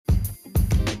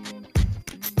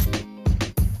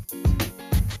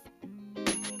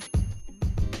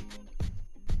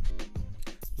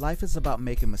Life is about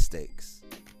making mistakes.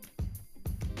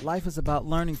 Life is about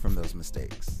learning from those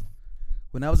mistakes.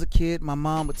 When I was a kid, my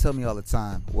mom would tell me all the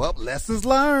time, well, lessons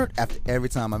learned, after every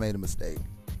time I made a mistake.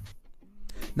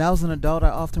 Now as an adult, I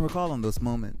often recall on those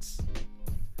moments.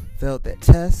 Failed that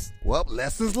test, well,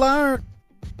 lessons learned.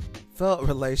 Failed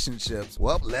relationships,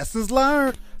 well, lessons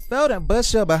learned. Failed and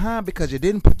bust your behind because you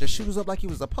didn't put your shoes up like you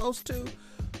were supposed to.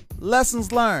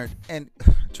 Lessons learned. And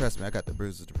trust me, I got the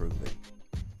bruises to prove it.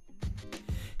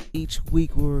 Each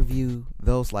week we'll review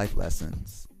those life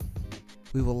lessons.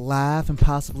 We will laugh and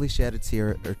possibly shed a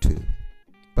tear or two.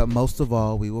 But most of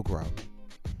all, we will grow.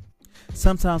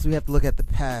 Sometimes we have to look at the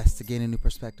past to gain a new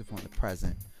perspective on the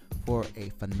present for a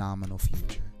phenomenal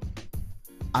future.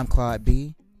 I'm Claude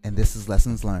B, and this is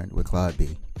Lessons Learned with Claude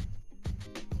B.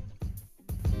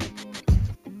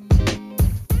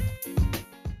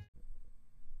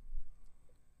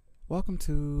 Welcome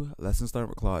to Lessons Learned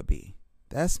with Claude B.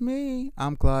 That's me.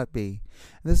 I'm Claude B.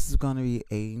 This is going to be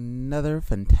another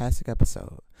fantastic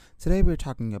episode. Today we're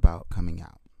talking about coming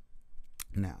out.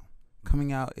 Now,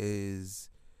 coming out is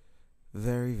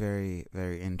very, very,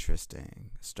 very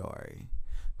interesting story.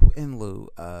 In lieu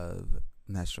of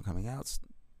National Coming Out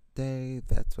Day,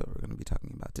 that's what we're going to be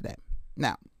talking about today.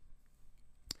 Now,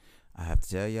 I have to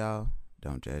tell y'all,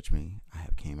 don't judge me. I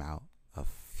have came out a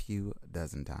few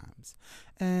dozen times.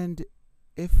 And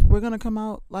if we're going to come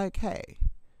out like, hey,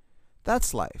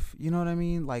 that's life. You know what I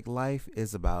mean? Like, life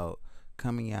is about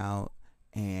coming out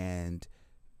and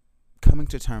coming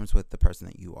to terms with the person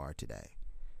that you are today.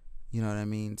 You know what I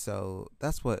mean? So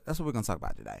that's what we're going to talk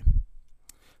about today.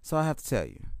 So I have to tell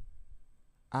you,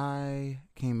 I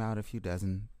came out a few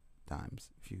dozen times.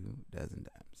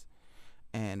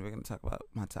 And we're going to talk about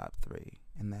my top 3.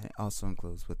 And that also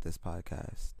includes with this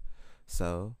podcast.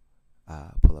 So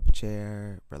pull up a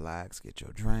chair, relax, get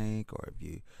your drink, or if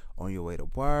you on your way to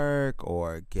work,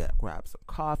 or grab some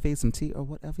coffee, some tea, or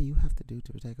whatever you have to do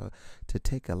to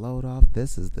take a load off.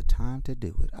 This is the time to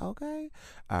do it. Okay.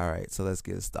 All right. So let's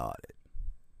get started.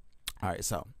 All right.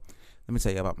 So let me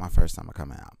tell you about my first time of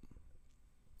coming out.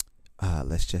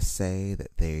 Let's just say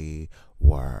that there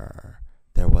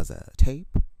was a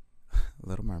tape,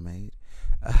 Little Mermaid,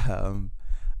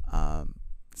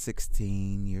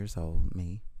 16 years old,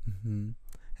 me. Mm-hmm.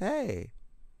 Hey,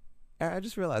 I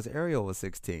just realized Ariel was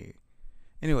 16.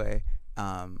 Anyway,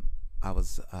 I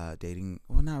was dating.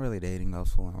 Well, not really dating. I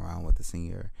was fooling around with a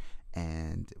senior,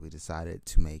 and we decided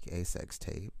to make a sex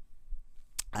tape.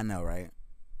 I know, right?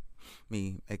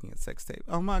 Me making a sex tape.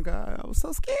 Oh my God, I was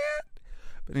so scared.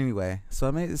 But anyway, so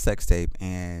I made the sex tape,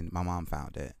 and my mom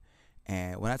found it.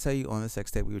 And when I tell you on the sex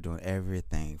tape, we were doing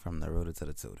everything from the rooter to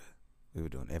the tutor. We were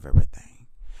doing everything.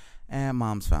 And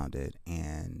mom's found it,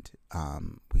 and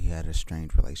we had a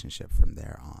strained relationship from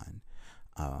there on.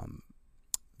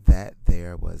 That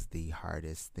there was the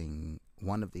hardest thing,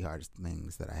 one of the hardest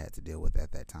things that I had to deal with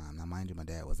at that time. Now, mind you, my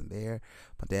dad wasn't there.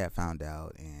 My dad found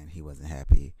out, and he wasn't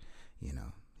happy. You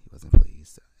know, he wasn't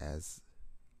pleased, as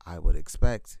I would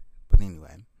expect. But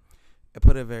anyway, it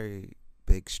put a very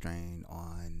big strain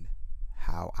on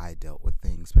how I dealt with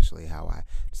things, especially how I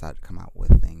decided to come out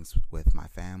with things with my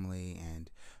family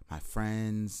and my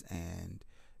friends, and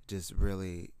just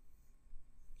really,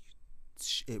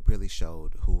 it really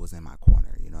showed who was in my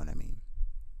corner, you know what I mean?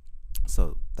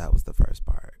 So that was the first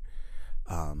part.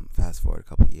 Fast forward a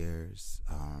couple years,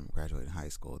 graduating high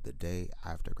school. The day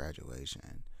after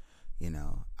graduation,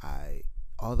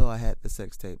 although I had the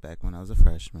sex tape back when I was a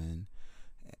freshman,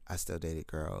 I still dated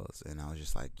girls, and I was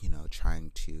just like,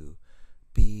 trying to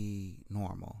be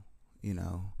normal,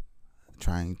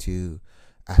 trying to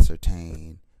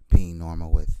ascertain being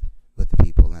normal with the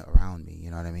people around me, you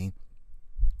know what I mean?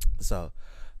 So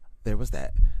there was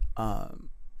that.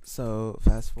 So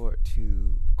fast forward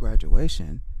to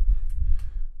graduation.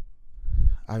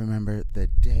 I remember the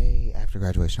day after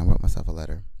graduation, I wrote myself a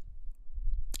letter,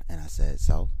 and I said,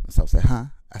 so said, huh?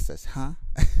 I says, huh?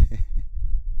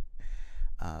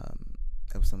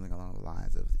 It was something along the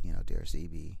lines of, dear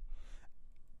CB,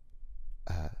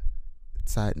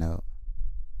 side note,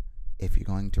 if you're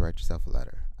going to write yourself a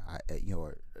letter,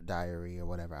 your diary or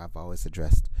whatever, I've always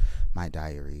addressed my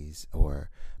diaries or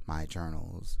my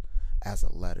journals as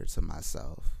a letter to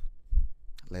myself.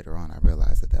 Later on, I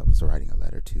realized that was writing a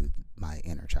letter to my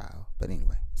inner child. But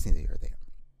anyway, it's neither here or there.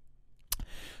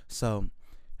 So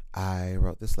I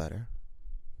wrote this letter,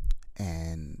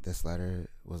 and this letter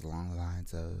was along the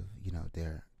lines of,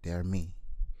 they're me,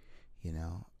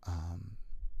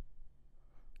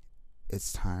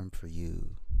 it's time for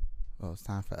you. Well, it's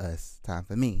time for us, time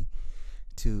for me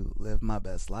to live my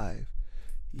best life.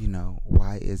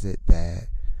 Why is it that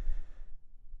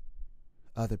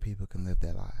other people can live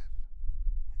their life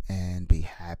and be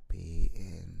happy,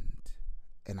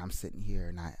 and I'm sitting here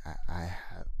and I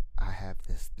have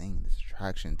this thing, this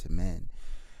attraction to men,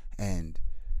 and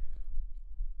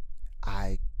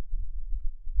I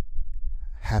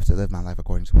have to live my life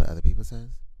according to what other people says.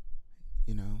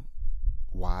 You know,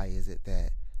 why is it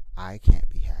that I can't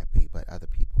be happy but other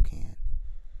people can?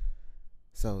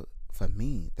 So for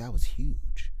me, that was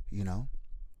huge.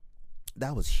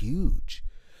 That was huge.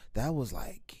 That was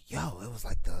like, it was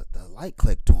like the light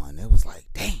clicked on. It was like,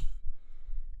 dang,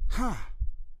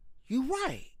 you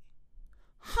right,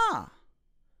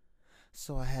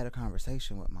 So I had a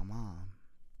conversation with my mom.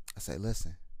 I said,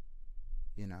 listen,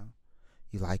 you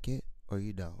like it or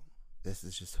you don't. This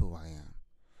is just who I am.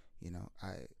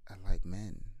 I like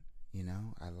men.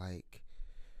 I like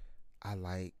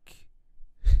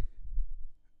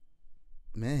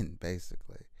men,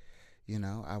 basically.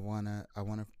 I wanna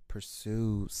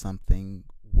pursue something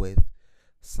with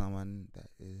someone that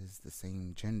is the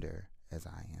same gender as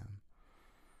I am.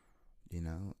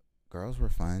 Girls were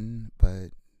fun,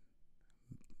 but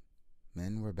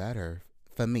men were better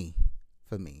for me.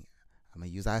 I'm gonna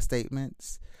use I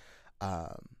statements.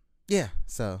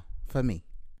 So for me.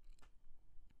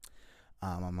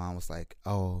 My mom was like,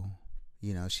 oh,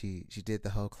 she did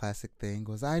the whole classic thing,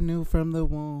 was I knew from the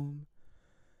womb.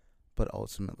 But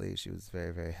ultimately, she was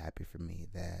very, very happy for me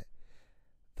that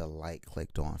the light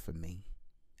clicked on for me,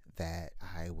 that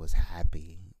I was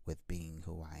happy with being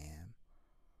who I am.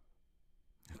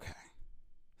 Okay.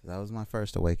 So that was my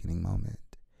first awakening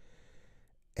moment.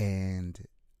 And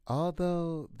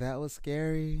although that was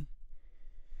scary,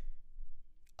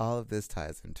 all of this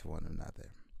ties into one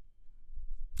another.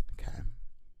 Okay.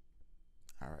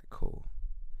 All right, cool.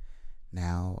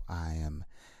 Now I am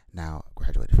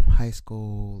graduated from high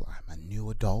school. I'm a new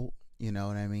adult, you know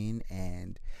what I mean?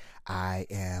 And I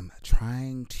am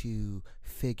trying to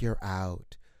figure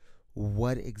out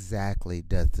what exactly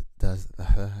does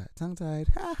tongue-tied,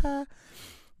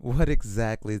 what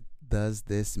exactly does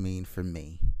this mean for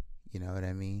me? You know what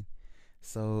I mean?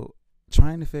 So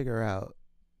trying to figure out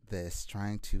this,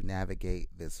 trying to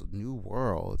navigate this new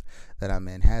world that I'm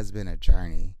in has been a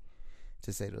journey,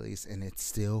 to say the least, and it's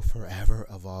still forever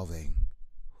evolving.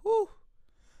 Whew.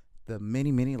 The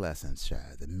many, many lessons,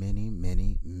 Chad. The many,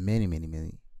 many, many, many,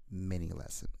 many, many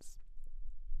lessons.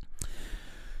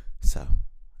 So,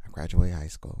 I graduated high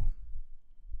school.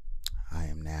 I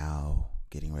am now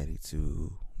getting ready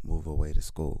to move away to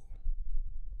school.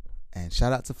 And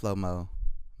shout out to FloMo,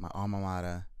 my alma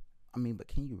mater. I mean, but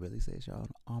can you really say it's your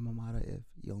alma mater if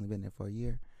you only been there for a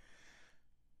year?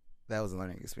 That was a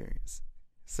learning experience.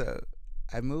 So,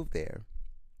 I moved there.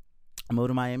 I moved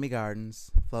to Miami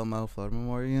Gardens, FloMo, Florida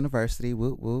Memorial University.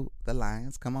 Woo woo, the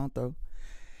Lions, come on through.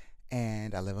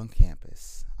 And I live on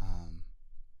campus.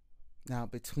 Now,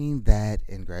 between that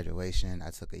and graduation,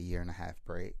 I took a 1.5-year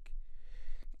break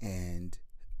and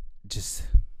just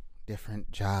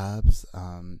different jobs.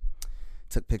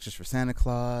 Took pictures for Santa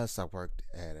Claus. I worked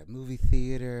at a movie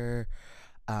theater.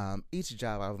 Each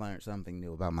job I learned something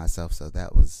new about myself, so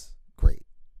that was great,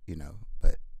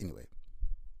 But anyway,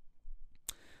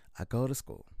 I go to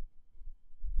school.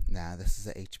 Now, this is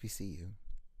a HBCU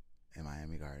in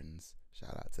Miami Gardens.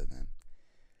 Shout out to them.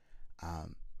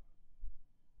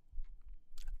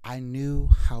 I knew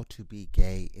how to be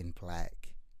gay and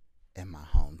black in my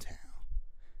hometown.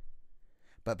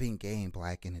 But being gay and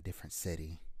black in a different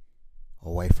city,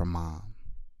 away from mom,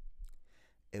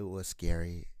 it was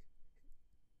scary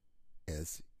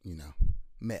as,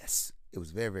 mess. It was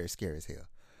very, very scary as hell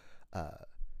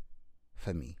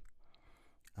for me.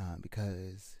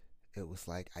 Because it was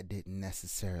like I didn't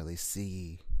necessarily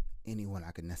see anyone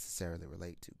I could necessarily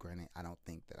relate to. Granted, I don't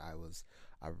think that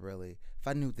if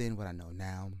I knew then what I know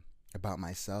now about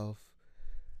myself,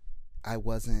 I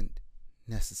wasn't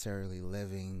necessarily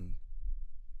living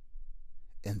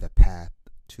in the path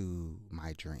to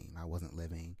my dream. I wasn't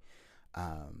living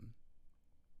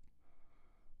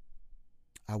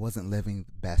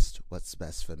what's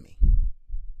best for me.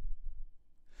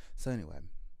 So anyway,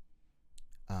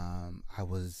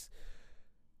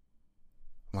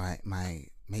 my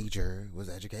major was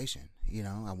education.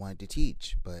 I wanted to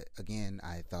teach, but again,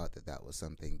 I thought that was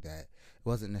something that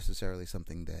wasn't necessarily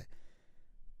something that.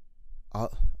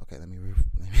 Okay, let me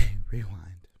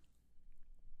rewind.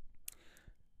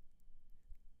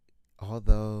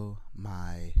 Although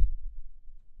my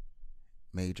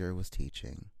major was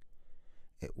teaching,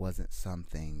 it wasn't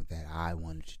something that I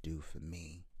wanted to do for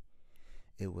me.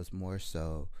 It was more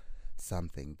so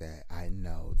something that I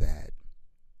know that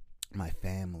my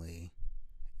family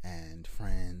and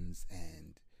friends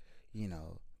and,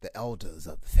 the elders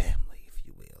of the family, if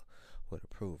you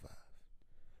approve of.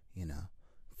 You know,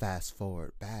 fast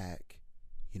forward back,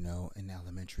 in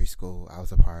elementary school, I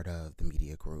was a part of the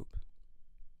media group.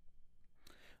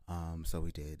 So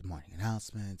we did morning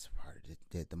announcements,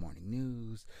 did the morning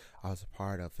news. I was a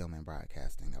part of film and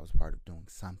broadcasting. I was a part of doing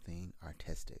something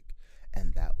artistic,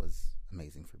 and that was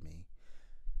amazing for me.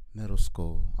 Middle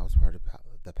school, I was part of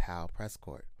the PAL Press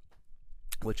Corps,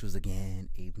 which was again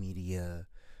a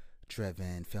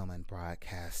media-driven film and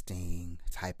broadcasting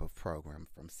type of program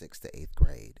from 6th to 8th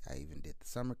grade. I even did the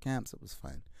summer camps. It was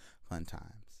fun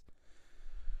times.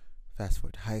 Fast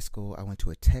forward to high school, I went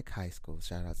to a tech high school.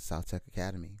 Shout out to South Tech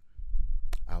Academy.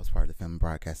 I was part of the Film and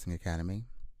Broadcasting Academy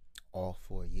all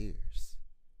 4 years,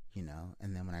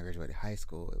 And then when I graduated high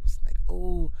school, it was like,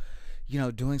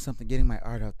 doing something, getting my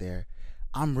art out there.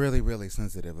 I'm really, really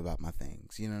sensitive about my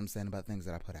things. You know what I'm saying? About things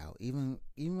that I put out. Even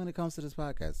when it comes to this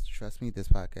podcast. Trust me, this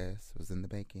podcast was in the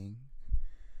making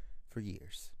for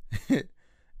years.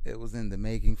 It was in the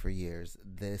making for years.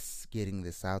 Getting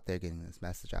this out there, getting this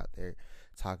message out there,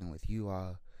 talking with you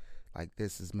all. Like,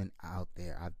 this has been out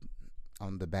there.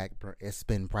 On the back burner. It's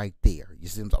been right there. You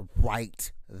see,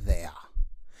 right there.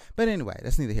 But anyway,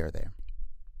 that's neither here or there.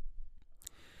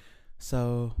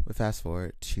 So we fast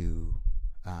forward to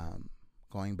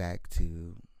going back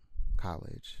to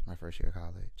college, my first year of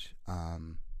college.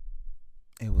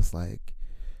 It was like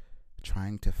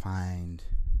trying to find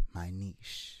my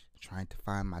niche, trying to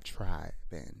find my tribe,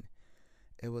 and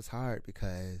it was hard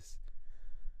because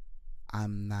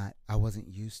I wasn't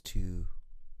used to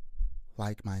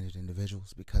like-minded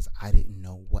individuals because I didn't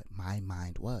know what my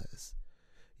mind was.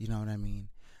 You know what I mean?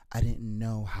 I didn't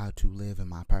know how to live in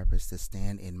my purpose, to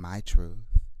stand in my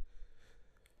truth,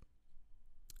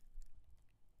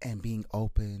 and being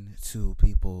open to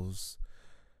people's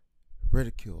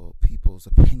ridicule, people's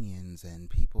opinions, and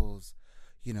people's,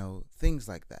 things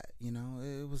like that.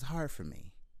 It was hard for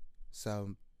me.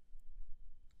 So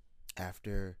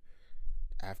after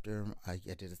I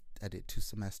did 2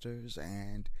 semesters,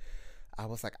 and I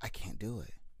was like, I can't do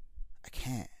it. I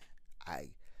can't.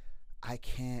 I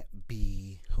can't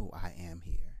be who I am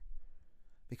here,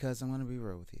 because I'm going to be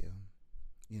real with you.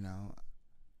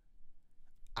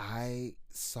 I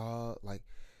saw like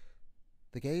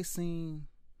the gay scene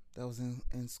that was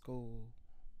in school.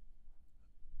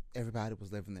 Everybody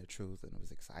was living their truth, and it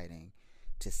was exciting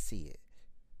to see it.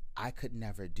 I could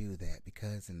never do that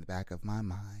because in the back of my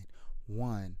mind,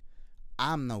 one,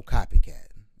 I'm no copycat.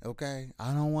 Okay?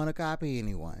 I don't want to copy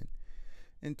anyone.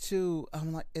 And 2,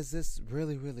 I'm like, is this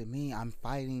really, really me? I'm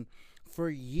fighting for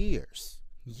years.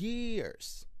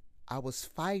 I was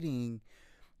fighting,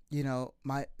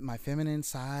 my feminine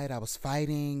side. I was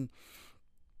fighting,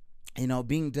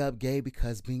 being dubbed gay,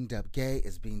 because being dubbed gay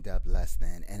is being dubbed less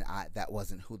than. And that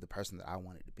wasn't the person that I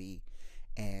wanted to be.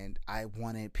 And I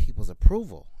wanted people's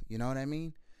approval. You know what I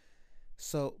mean?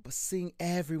 So, but seeing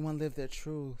everyone live their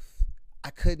truth,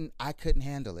 I couldn't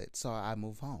handle it. So I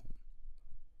moved home.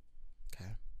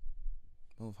 Okay.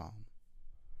 Move home.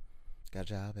 Got a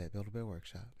job at Build-A-Bear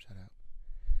Workshop. Shout out.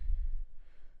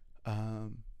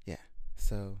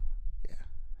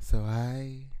 So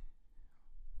I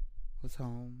was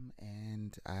home,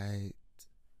 and I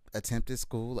attempted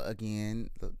school again,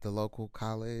 the local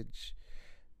college.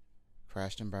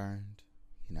 Crashed and burned.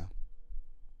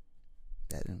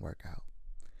 That didn't work out.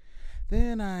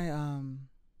 Then I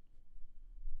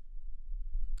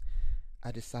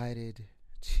decided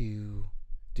to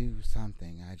do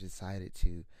something. I decided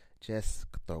to just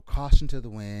throw caution to the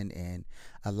wind and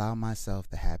allow myself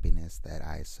the happiness that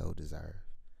I so deserve.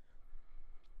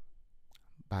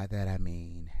 By that I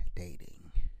mean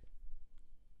dating.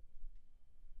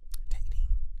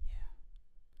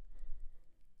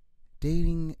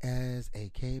 Dating as a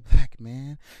gay black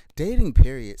man. Dating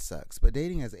period sucks, but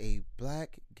dating as a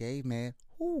black gay man,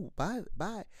 who by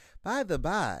the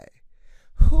by,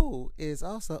 who is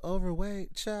also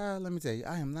overweight, child, let me tell you,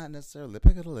 I am not necessarily the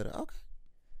pick of the litter. Okay.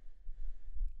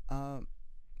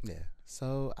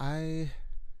 So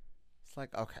it's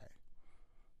like, okay,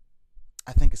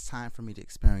 I think it's time for me to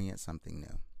experience something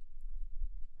new.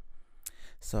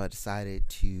 So I decided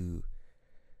to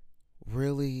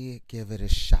really give it a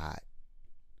shot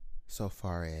so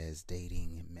far as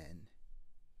dating men.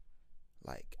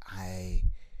 Like, I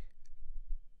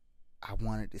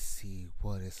wanted to see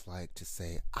what it's like to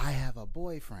say, I have a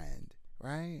boyfriend,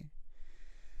 right?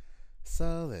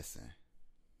 So listen,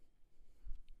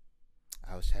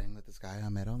 I was chatting with this guy I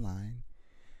met online,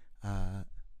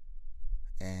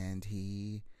 and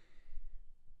he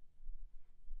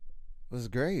was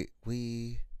great.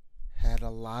 We had a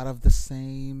lot of the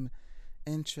same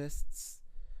interests.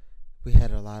 We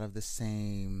had a lot of the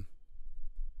same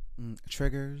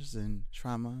triggers and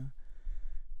trauma.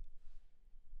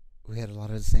 We had a lot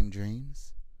of the same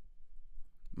dreams.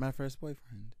 My first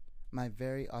boyfriend, my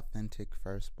very authentic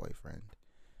first boyfriend.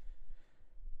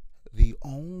 The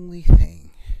only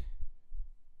thing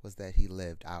was that he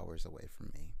lived hours away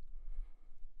from me.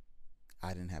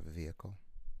 I didn't have a vehicle.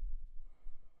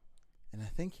 And I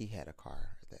think he had a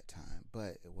car at that time,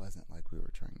 but it wasn't like we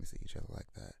were trying to see each other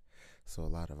like that. So a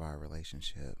lot of our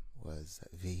relationship was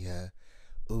via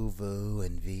Uvu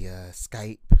and via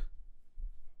Skype.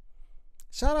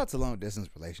 Shout out to long distance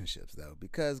relationships though,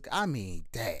 because I mean,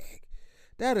 dang,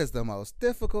 that is the most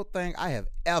difficult thing I have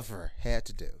ever had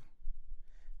to do.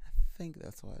 I think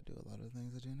that's why I do a lot of the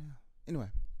things I do now. Anyway,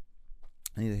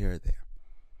 neither here or there.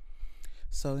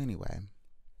 So anyway,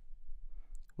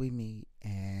 we meet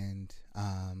and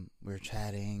we're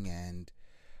chatting, and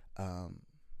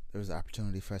there was an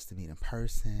opportunity for us to meet in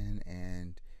person,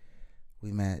 and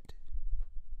we met.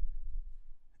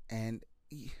 And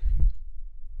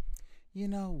you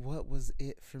know what was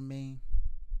it for me?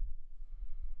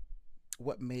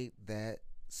 What made that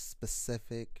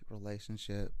specific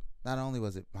relationship? Not only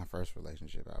was it my first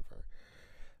relationship ever,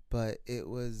 but it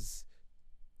was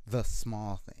the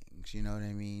small things. You know what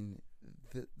I mean?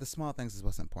 The small things is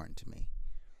what's important to me.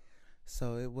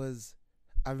 So it was.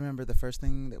 I remember the first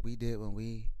thing that we did when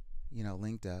we,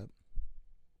 linked up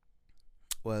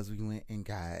was we went and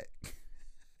got.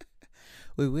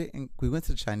 we went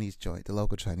to the Chinese joint, the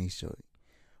local Chinese joint,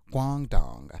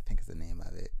 Guangdong, I think is the name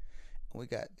of it. We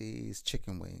got these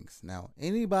chicken wings. Now,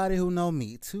 anybody who know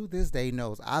me to this day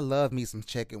knows I love me some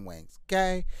chicken wings.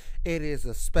 Okay, it is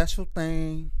a special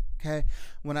thing. Okay,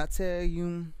 when I tell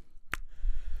you,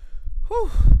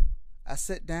 I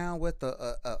sit down with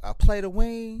a plate of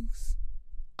wings,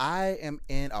 I am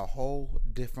in a whole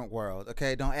different world.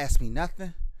 Okay, don't ask me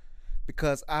nothing,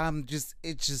 because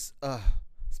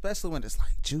especially when it's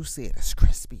like juicy and it's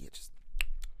crispy, it's just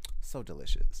so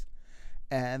delicious.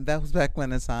 And that was back when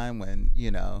the time when,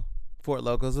 Fort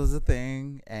Locos was a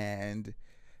thing. And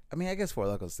I mean, I guess Fort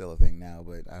Locos is still a thing now,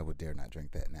 but I would dare not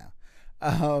drink that now.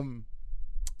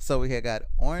 So we had got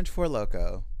orange Fort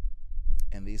Loco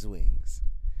and these wings.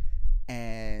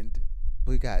 And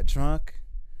we got drunk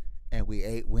and we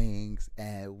ate wings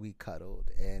and we cuddled.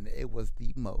 And it was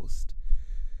the most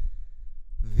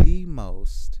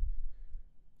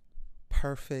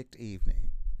perfect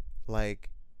evening. Like,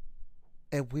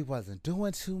 and we wasn't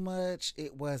doing too much.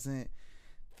 It wasn't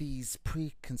these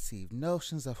preconceived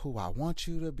notions of who I want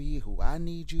you to be, who I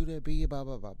need you to be, blah,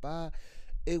 blah, blah, blah.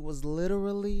 It was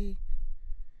literally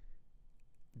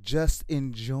just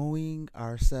enjoying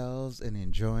ourselves and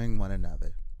enjoying one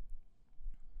another.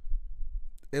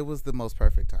 It was the most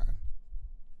perfect time.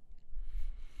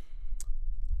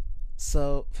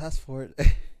 So fast forward a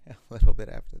little bit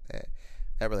after that,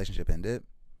 that relationship ended,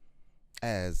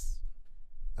 as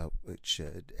it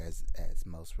should, as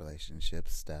most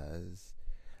relationships does.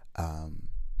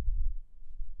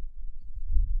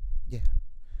 Yeah.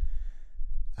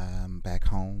 I'm back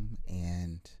home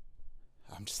and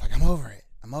I'm just like, I'm over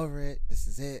it. This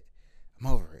is it. I'm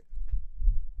over it.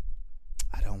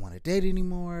 I don't want to date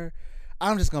anymore.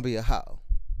 I'm just going to be a hoe.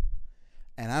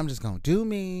 And I'm just going to do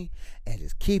me and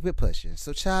just keep it pushing.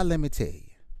 So, child, let me tell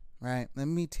you. Right? Let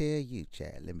me tell you,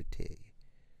 child. Let me tell you.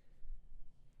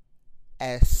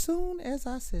 As soon as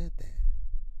I said that,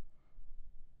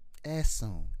 as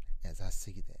soon as I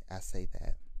say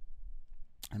that,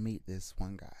 I meet this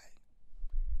one guy.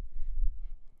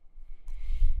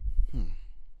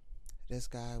 This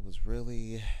guy was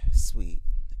really sweet,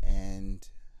 and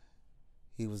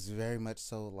he was very much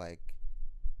so like,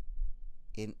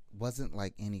 it wasn't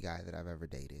like any guy that I've ever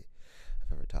dated,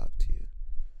 I've ever talked to,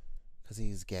 because he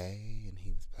was gay and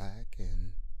he was black,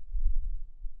 and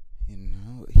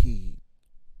he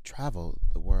traveled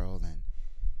the world, and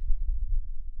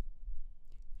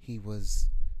he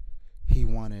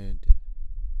wanted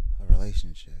a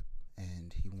relationship,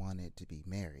 and he wanted to be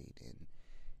married, and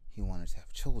he wanted to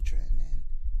have children, and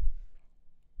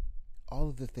all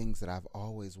of the things that I've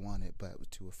always wanted but was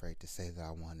too afraid to say that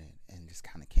I wanted, and just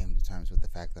kind of came to terms with the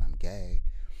fact that I'm gay.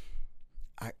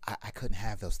 I couldn't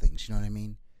have those things, you know what I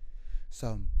mean?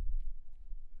 So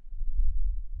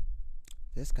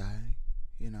this guy,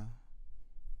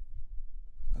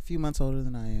 a few months older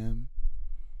than I am.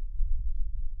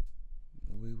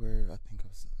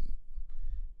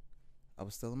 I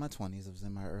was still in my 20s. I was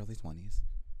in my early 20s.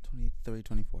 23,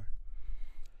 24.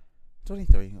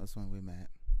 23 was when we met.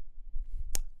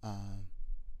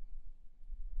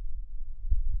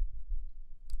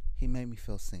 He made me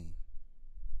feel seen.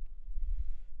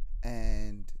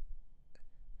 And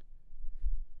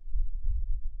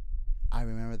I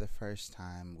remember the first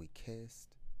time we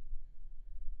kissed,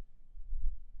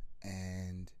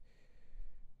 and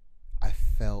I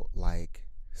felt like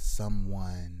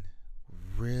someone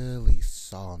really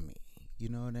saw me. You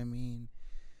know what I mean?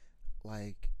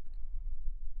 Like,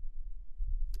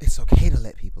 it's okay to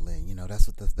let people in. You know, that's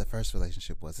what the first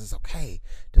relationship was. It's okay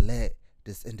to let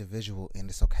this individual in.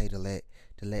 It's okay to let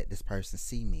this person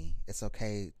see me. It's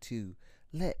okay to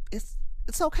let it's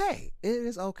okay. It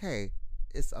is okay.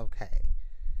 It's okay.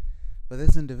 But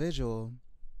this individual,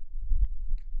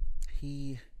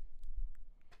 he,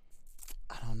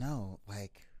 I don't know,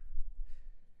 like,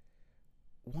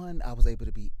 one, I was able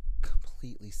to be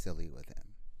completely silly with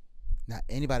him. Now,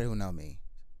 anybody who know me,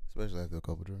 especially after a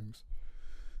couple drinks,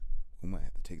 we might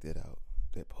have to take that out,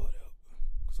 that part out,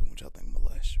 because I want y'all to think I'm a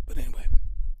lush. But anyway,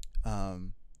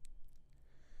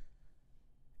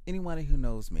 anybody who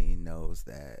knows me knows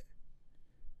that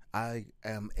I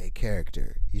am a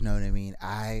character. You know what I mean?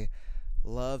 I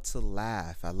love to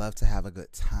laugh. I love to have a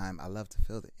good time. I love to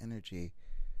feel the energy.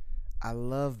 I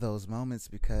love those moments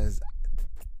because,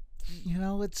 you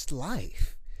know, it's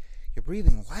life. You're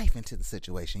breathing life into the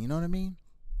situation. You know what I mean?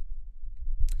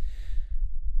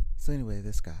 So anyway,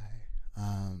 this guy,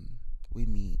 we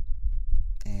meet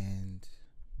and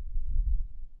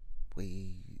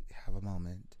we have a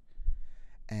moment,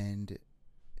 and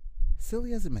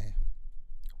silly as it may,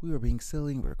 we were being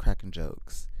silly, we were cracking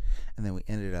jokes, and then we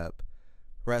ended up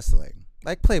wrestling,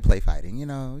 like play fighting, you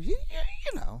know, you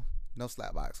know, no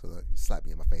slap box, because you slap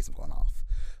me in my face, I'm going off.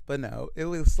 But no, it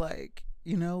was like,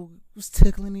 you know, we was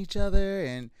tickling each other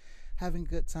and having a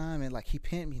good time, and like he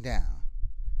pinned me down,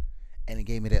 and he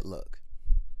gave me that look.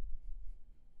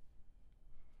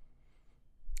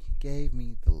 He gave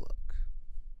me the look,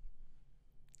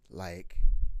 like,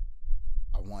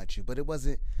 I want you. But it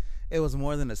was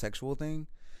more than a sexual thing.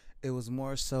 It was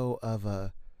more so of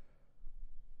a,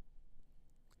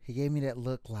 he gave me that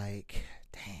look like,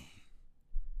 dang,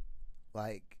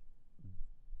 like,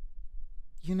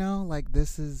 you know, like,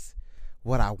 this is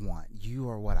what I want. You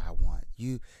are what I want.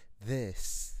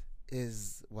 This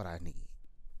is what I need.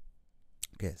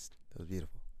 Kissed. That was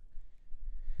beautiful.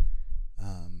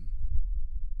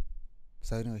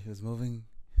 So anyway, he was moving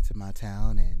to my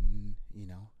town, and, you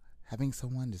know, having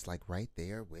someone just like right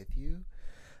there with you,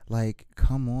 like,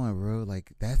 come on, bro,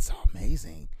 like, that's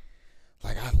amazing.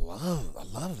 Like, I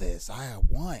love this. I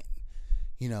want,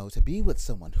 you know, to be with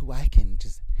someone who I can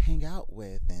just hang out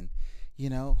with, and, you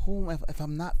know, whom if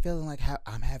I'm not feeling like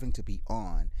I'm having to be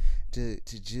on, to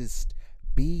just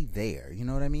be there. You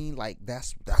know what I mean? Like,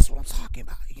 that's what I'm talking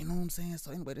about. You know what I'm saying?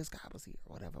 So anyway, this guy was here,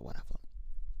 whatever.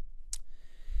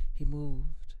 He moved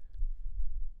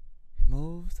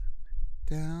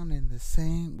down,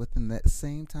 in within that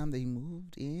same time that he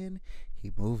moved in,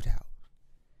 he moved out.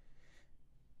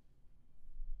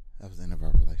 That was the end of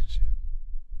our relationship.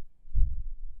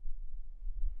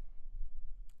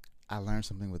 I learned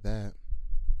something with that.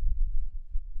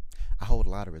 I hold a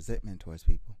lot of resentment towards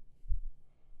people.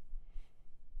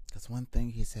 Because one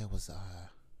thing he said was,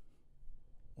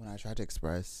 when I tried to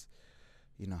express,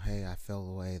 you know, hey, I feel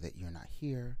the way that you're not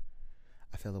here.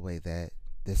 I feel the way that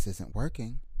this isn't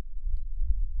working.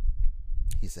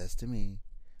 He says to me,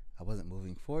 I wasn't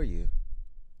moving for you.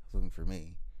 I was moving for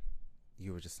me.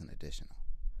 You were just an additional.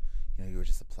 You know, you were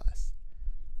just a plus.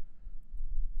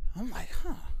 I'm like,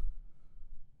 huh.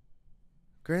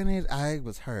 Granted, I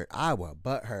was hurt. I was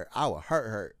butt hurt. I was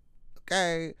hurt.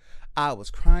 Okay? I was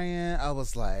crying. I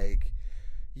was like,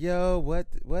 yo,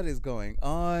 what is going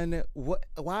on?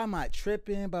 Why am I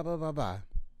tripping? Blah, blah, blah, blah.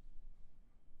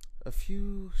 A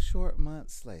few short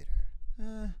months later,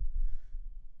 it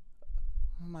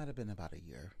might have been about a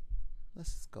year.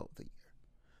 Let's just go with a year.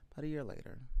 About a year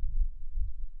later,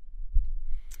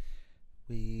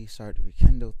 we started to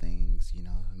rekindle things, you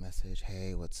know, a message,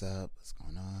 hey, what's up? What's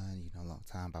going on? You know, long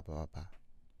time, blah, blah, blah, blah.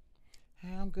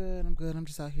 Hey, I'm good. I'm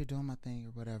just out here doing my thing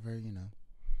or whatever, you know,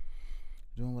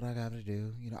 doing what I got to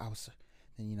do. You know,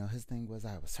 you know, his thing was,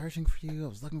 I was searching for you. I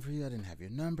was looking for you. I didn't have your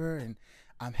number, and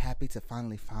I'm happy to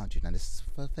finally find you. Now, this is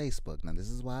for Facebook. Now, this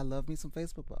is why I love me some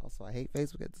Facebook, but also I hate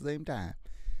Facebook at the same time.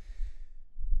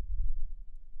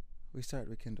 We started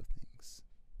to rekindle things.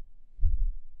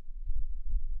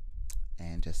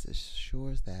 And just as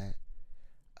sure as that,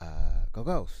 go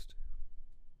ghost.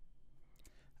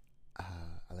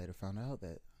 I later found out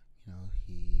that, you know,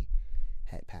 he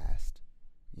had passed.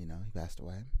 You know, he passed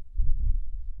away.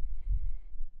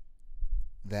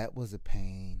 That was a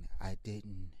pain. I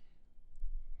didn't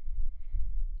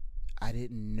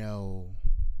know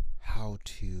how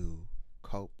to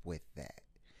cope with that.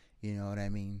 You know what I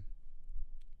mean?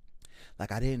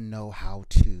 Like, I didn't know how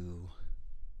to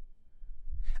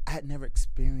I had never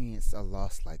experienced a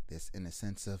loss like this, in the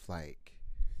sense of like,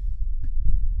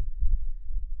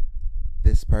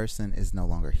 this person is no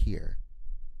longer here.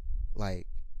 Like,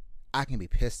 I can be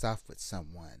pissed off with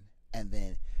someone and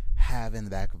then have in the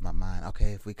back of my mind,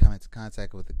 okay, if we come into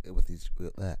contact with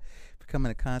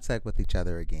each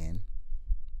other again,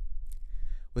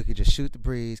 we could just shoot the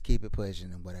breeze, keep it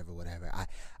pushing, and whatever.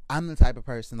 I'm the type of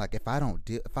person, like, if I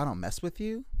don't mess with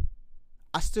you,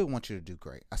 I still want you to do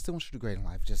great. I still want you to do great in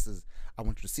life, just as I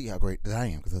want you to see how great that I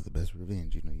am, because that's the best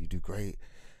revenge. You know, you do great,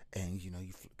 and you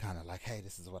kind of like, hey,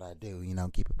 this is what I do.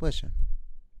 Keep it pushing.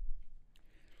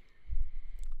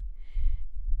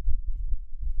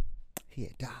 He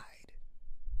had died.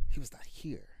 He was not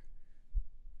here,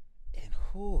 and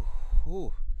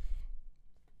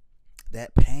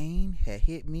that pain had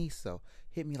hit me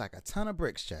like a ton of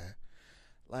bricks, child.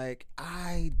 Like,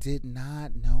 I did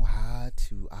not know how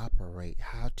to operate,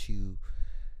 how to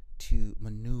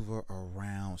maneuver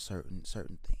around certain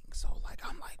things. So like,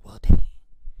 I'm like, well, dang,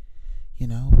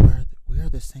 we're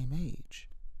the same age.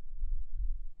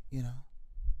 He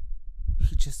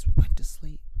just went to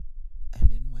sleep and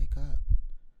didn't wake up,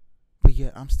 but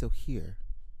yet I'm still here.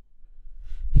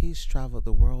 He's traveled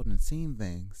the world and seen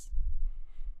things.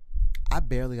 I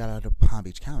barely got out of Palm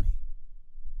Beach County.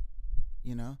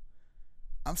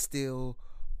 I'm still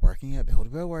working at Build a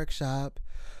Bear Workshop.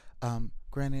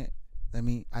 Granted,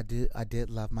 I did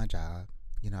love my job.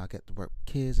 I get to work with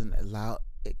kids, and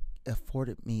it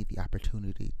afforded me the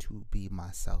opportunity to be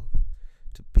myself,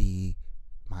 to be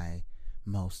my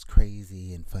most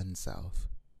crazy and fun self.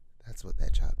 That's what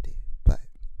that job did. But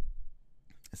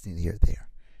it's neither here nor there.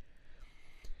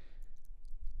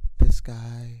 This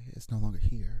guy is no longer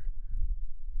here.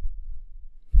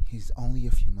 He's only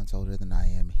a few months older than I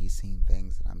am. He's seen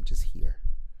things, and I'm just here.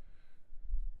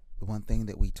 The one thing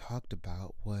that we talked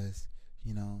about was,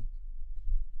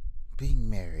 being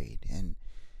married, and,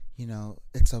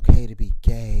 it's okay to be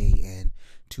gay and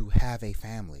to have a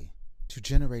family, to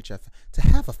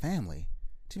have a family,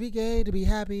 to be gay, to be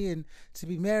happy, and to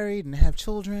be married and have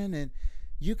children, and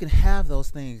you can have those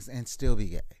things and still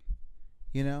be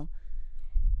gay,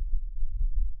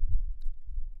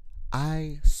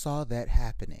 I saw that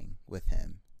happening with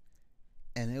him,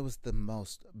 and it was the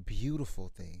most beautiful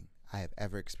thing I have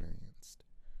ever experienced.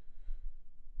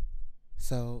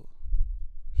 So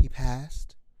he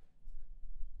passed.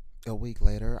 A week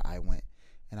later, I went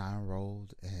and I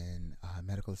enrolled in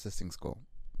medical assisting school.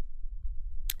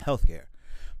 Healthcare.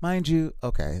 Mind you,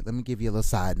 okay, let me give you a little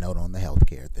side note on the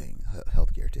healthcare thing,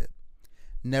 healthcare tip.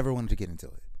 Never wanted to get into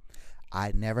it.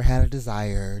 I never had a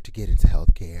desire to get into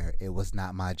healthcare. It was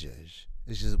not my judge.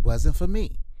 It just wasn't for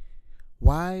me.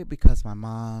 Why? Because my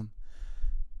mom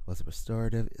was a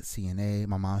restorative CNA.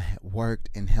 My mom had worked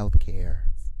in healthcare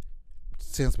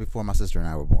since before my sister and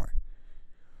I were born.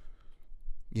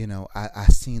 I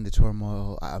seen the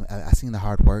turmoil. I seen the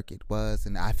hard work it was,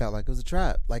 and I felt like it was a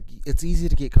trap. Like, it's easy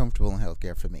to get comfortable in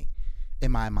healthcare for me, in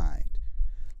my mind.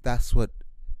 That's what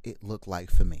it looked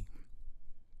like for me.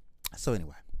 So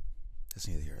anyway. It's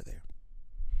neither here or there.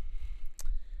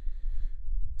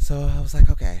 So I was like,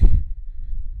 okay,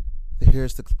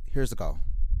 here's the goal.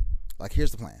 Like,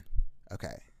 here's the plan.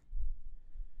 Okay,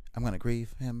 I'm gonna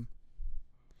grieve him.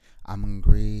 I'm gonna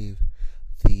grieve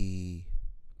the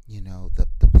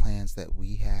plans that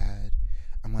we had.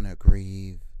 I'm gonna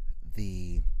grieve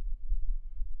the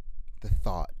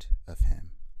thought of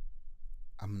him.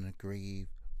 I'm gonna grieve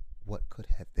what could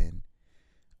have been.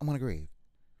 I'm gonna grieve.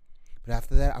 But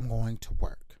after that, I'm going to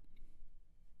work.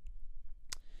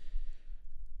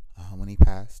 When he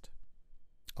passed,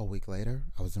 a week later,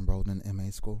 I was enrolled in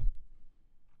MA school.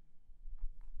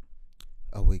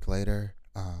 A week later,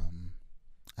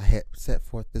 I had set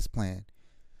forth this plan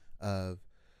of,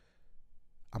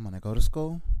 I'm going to go to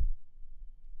school.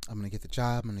 I'm going to get the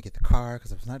job. I'm going to get the car,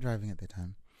 because I was not driving at that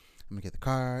time. I'm going to get the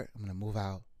car. I'm going to move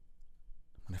out.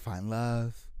 I'm going to find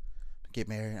love. I'm going to get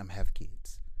married. I'm going to have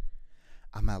kids.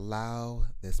 I'm going to allow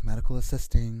this medical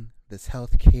assisting, this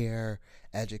healthcare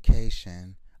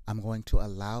education, I'm going to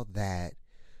allow that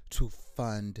to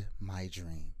fund my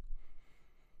dream.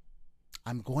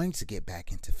 I'm going to get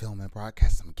back into film and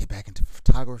broadcast. I'm going to get back into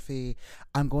photography.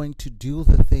 I'm going to do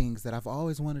the things that I've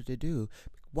always wanted to do.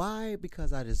 Why?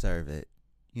 Because I deserve it.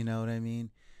 You know what I mean?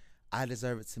 I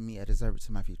deserve it to me. I deserve it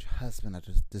to my future husband. I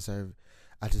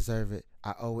deserve it.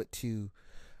 I owe it to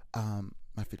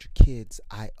my future kids.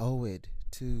 I owe it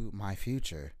to my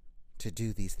future to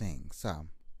do these things. So,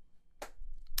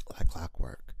 like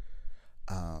clockwork.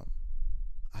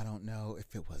 I don't know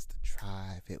if it was the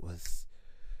drive.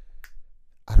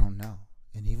 I don't know.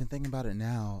 And even thinking about it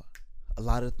now, a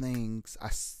lot of things I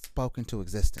spoke into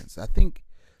existence. I think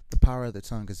the power of the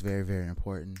tongue is very, very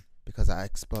important because I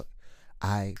spoke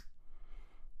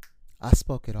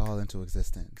it all into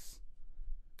existence.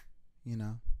 You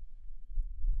know.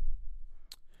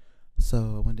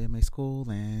 So I went to MA school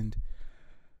and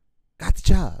got the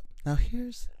job. Now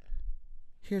here's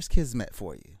Kismet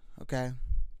for you. Okay.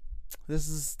 This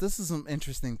is some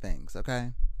interesting things.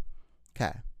 Okay.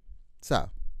 So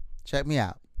check me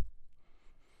out.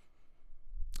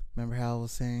 Remember how I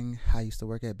was saying I used to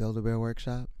work at Build-A-Bear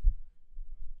Workshop?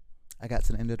 I got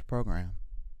to the end of the program.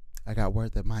 I got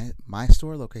word that my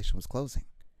store location was closing.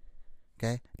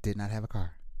 Okay? Did not have a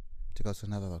car to go to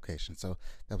another location. So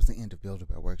that was the end of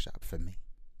Build-A-Bear Workshop for me.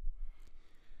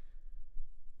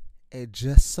 It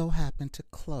just so happened to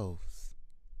close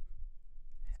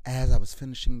as I was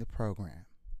finishing the program.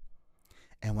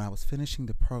 And when I was finishing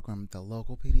the program, the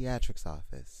local pediatrics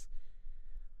office,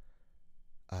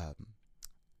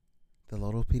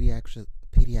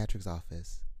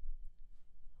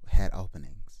 had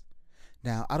openings.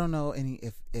 Now, I don't know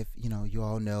if you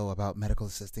all know about medical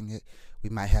assisting. We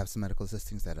might have some medical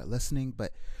assistants that are listening,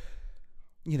 but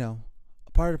a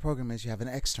part of the program is you have an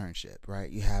externship,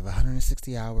 right? You have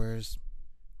 160 hours,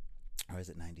 or is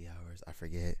it 90 hours? I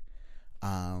forget.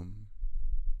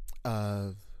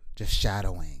 Of just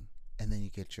shadowing, and then you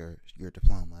get your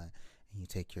diploma, and you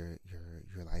take your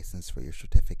license for your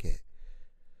certificate.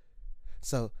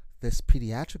 So this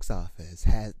pediatrics office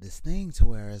had this thing to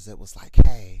where it was like,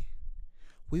 hey,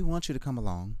 we want you to come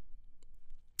along.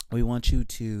 We want you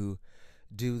to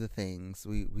do the things.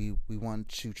 We want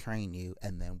to train you,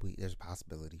 and then there's a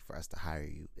possibility for us to hire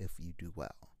you if you do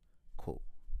well. Cool.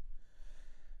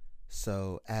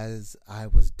 So as I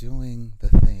was doing the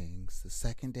things, the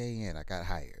second day in, I got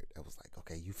hired. I was like,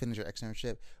 okay, you finish your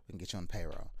externship, we can get you on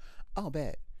payroll. Oh,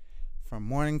 bet. From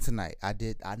morning to night, I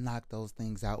knocked those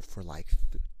things out for like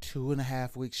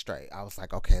 2.5 weeks straight. I was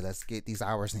like, okay, let's get these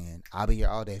hours in. I'll be here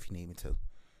all day if you need me to.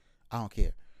 I don't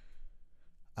care.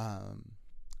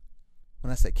 When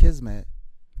I say Kismet,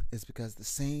 it's because the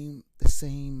same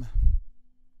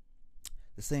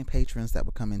patrons that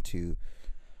would come into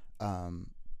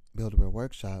Build-A-Bear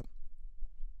Workshop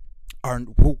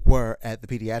were at the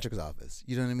pediatrics office.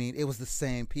 You know what I mean? It was the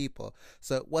same people.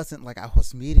 So it wasn't like I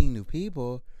was meeting new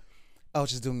people. I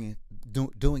was just doing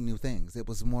new things. It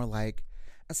was more like,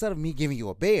 instead of me giving you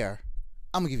a bear,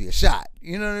 I'm going to give you a shot.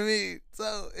 You know what I mean?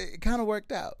 So it kind of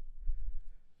worked out.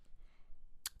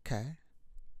 Okay.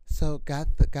 So got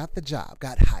the job,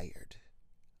 got hired.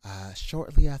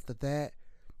 Shortly after that,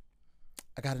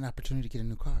 I got an opportunity to get a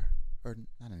new car. Or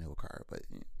not a new car, but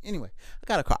anyway, I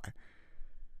got a car.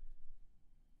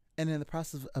 And in the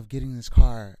process of getting this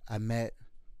car, I met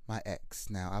my ex.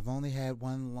 Now, I've only had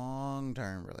one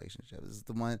long-term relationship. This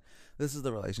is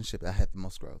the relationship I had the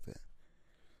most growth in.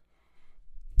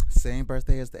 Same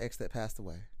birthday as the ex that passed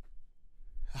away.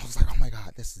 I was like, oh my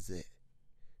God, this is it.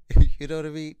 You know what I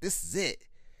mean? This is it.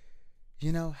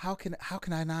 How can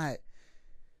I not?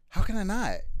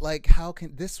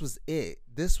 This was it.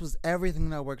 This was everything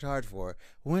that I worked hard for.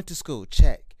 Went to school,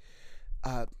 check.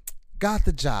 Got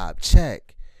the job,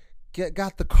 check.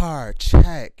 Got the car,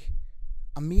 check.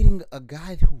 I'm meeting a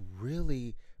guy who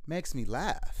really makes me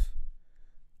laugh.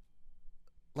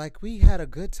 Like, we had a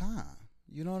good time.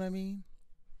 You know what I mean?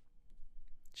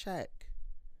 Check.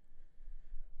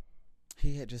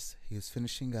 He was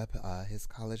finishing up his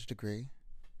college degree,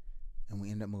 and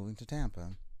we ended up moving to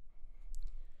Tampa.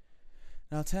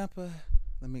 Now, Tampa,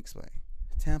 let me explain.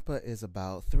 Tampa is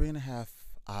about 3.5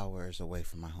 hours away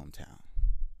from my hometown.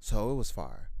 So it was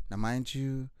far. Now, mind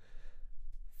you,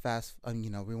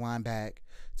 rewind back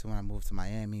to when I moved to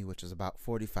Miami, which was about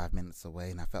 45 minutes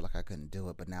away, and I felt like I couldn't do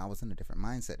it. But now I was in a different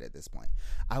mindset at this point.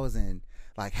 I was in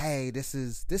like, hey, this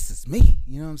is me.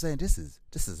 You know what I'm saying? This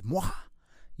is moi.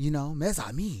 Mes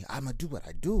amis. I'm going to do what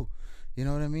I do. You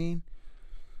know what I mean?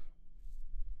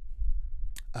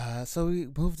 So we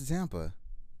moved to Tampa.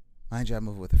 Mind you, I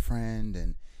moved with a friend,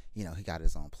 and, he got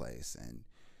his own place, and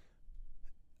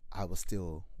I was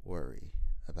still worried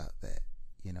about that.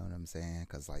 You know what I'm saying?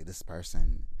 Because, like, this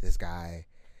guy,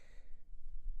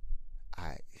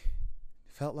 I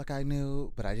felt like I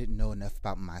knew, but I didn't know enough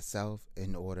about myself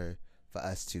in order for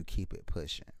us to keep it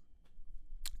pushing.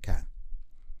 Okay.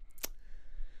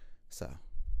 So,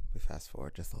 we fast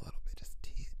forward just a little bit, just a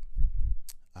tid.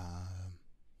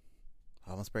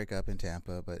 Almost break up in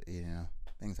Tampa, but,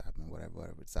 things happen,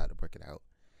 whatever, we decided to work it out.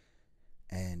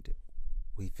 And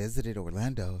we visited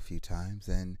Orlando a few times,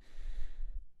 and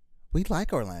we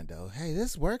like Orlando. Hey,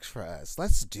 this works for us.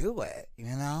 Let's do it,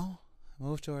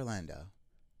 Moved to Orlando.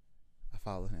 I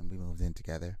followed him. We moved in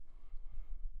together.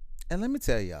 And let me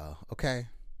tell y'all, okay?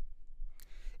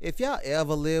 If y'all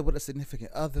ever live with a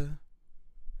significant other,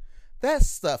 that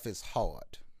stuff is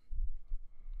hard.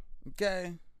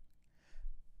 Okay?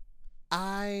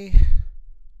 I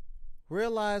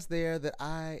realized there that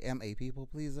I am a people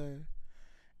pleaser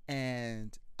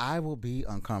and I will be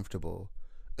uncomfortable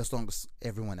as long as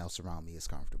everyone else around me is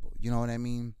comfortable. You know what I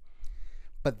mean?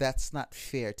 But that's not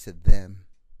fair to them.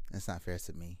 It's not fair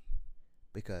to me.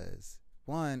 Because,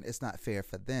 one, it's not fair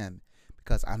for them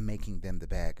because I'm making them the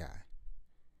bad guy.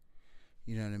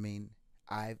 You know what I mean?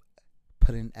 I've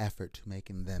put in effort to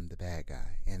making them the bad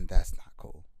guy, and that's not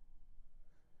cool.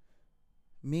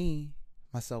 Me,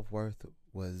 my self-worth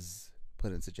was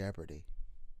put into jeopardy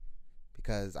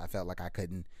because I felt like I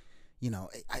couldn't,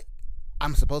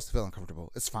 I'm supposed to feel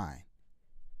uncomfortable. It's fine.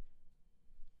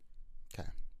 Okay.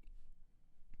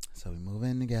 So we move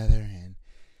in together and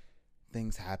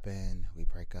things happen. We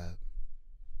break up.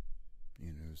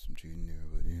 Some cheating there,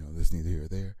 but this neither here or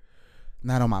there.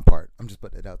 Not on my part. I'm just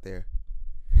putting it out there.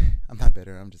 I'm not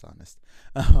bitter. I'm just honest.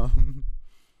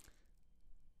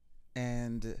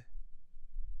 And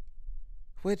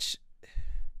which,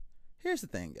 here's the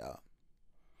thing, y'all.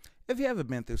 If you haven't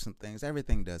been through some things,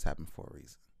 everything does happen for a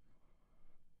reason.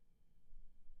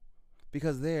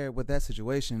 Because there, with that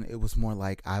situation, it was more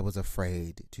like I was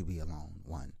afraid to be alone.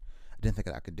 One, I didn't think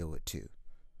that I could do it. Two,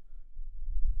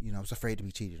 I was afraid to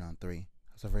be cheated on. Three,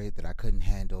 I was afraid that I couldn't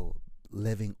handle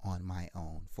living on my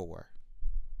own. Four,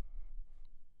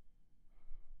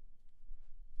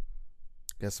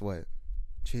 guess what?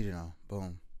 Cheated on.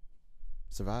 Boom.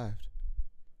 Survived.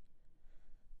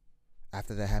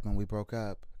 After that happened, we broke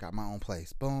up. Got my own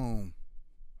place. Boom.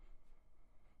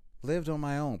 Lived on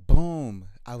my own. Boom.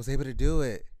 I was able to do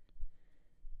it.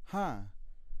 My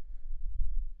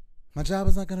job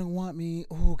is not going to want me.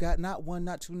 Oh, got not one,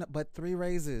 not two, but 3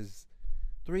 raises.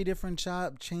 3 different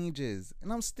job changes.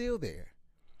 And I'm still there.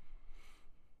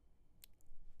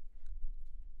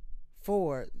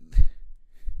 4,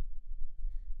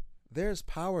 there's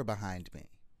power behind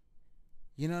me.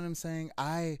 You know what I'm saying?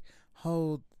 I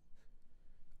hold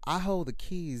the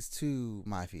keys to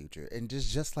my future. And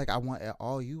just like I want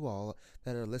all you all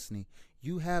that are listening,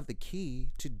 you have the key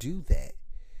to do that.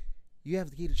 You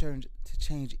have the key to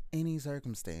change any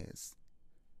circumstance.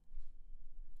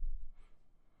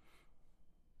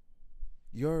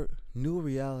 Your new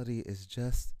reality is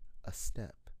just a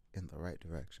step in the right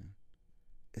direction.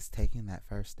 It's taking that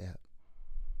first step.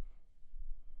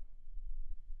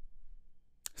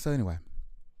 So anyway,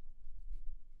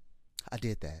 I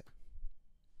did that.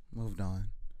 Moved on.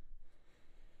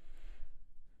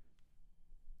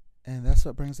 And that's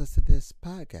what brings us to this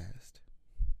podcast.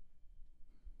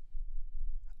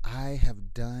 I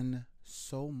have done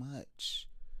so much.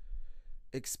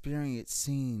 Experienced,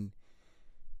 seen,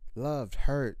 loved,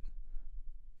 hurt.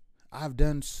 I've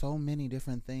done so many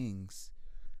different things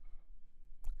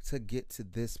to get to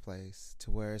this place to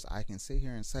where I can sit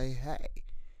here and say, hey,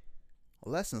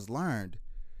 lessons learned.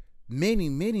 Many,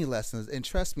 many lessons. And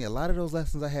trust me, a lot of those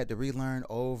lessons I had to relearn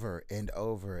over and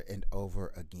over and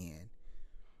over again.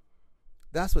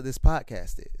 That's what this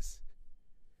podcast is.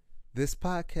 This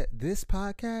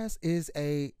podcast is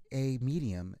a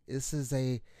medium. This is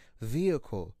a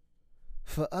vehicle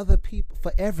for other people,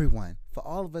 for everyone, for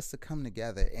all of us to come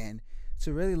together and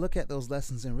to really look at those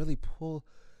lessons and really pull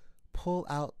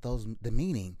out the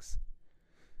meanings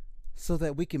so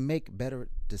that we can make better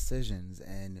decisions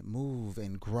and move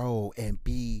and grow and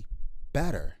be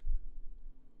better.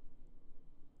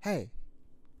 Hey,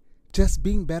 just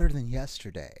being better than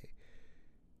yesterday.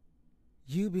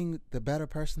 You being the better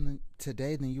person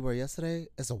today than you were yesterday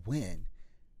is a win.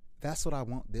 That's what I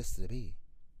want this to be.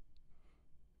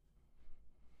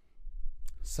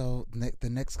 So the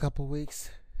next couple weeks,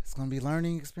 it's going to be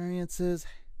learning experiences.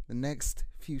 The next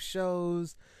few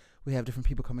shows, we have different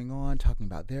people coming on talking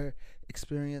about their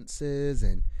experiences,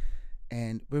 and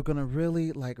we're going to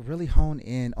really hone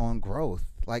in on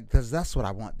growth. Cause that's what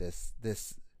I want this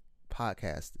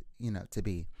podcast, to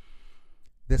be.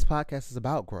 This podcast is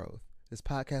about growth. This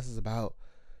podcast is about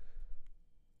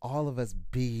all of us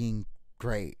being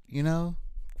great.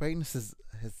 Greatness is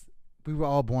we were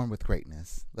all born with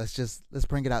greatness. Let's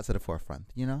bring it out to the forefront,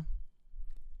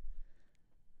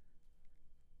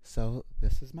 So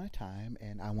this is my time,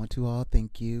 and I want to all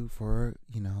thank you for,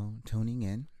 tuning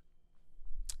in.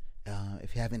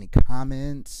 If you have any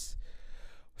comments,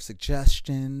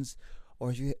 suggestions,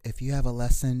 or if you have a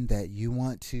lesson that you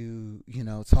want to,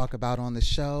 talk about on the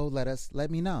show,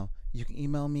 let me know. You can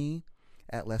email me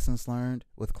at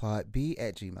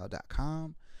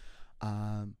lessonslearnedwithclaudeB@gmail.com.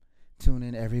 Tune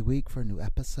in every week for new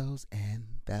episodes,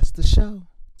 and that's the show.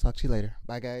 Talk to you later.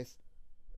 Bye, guys.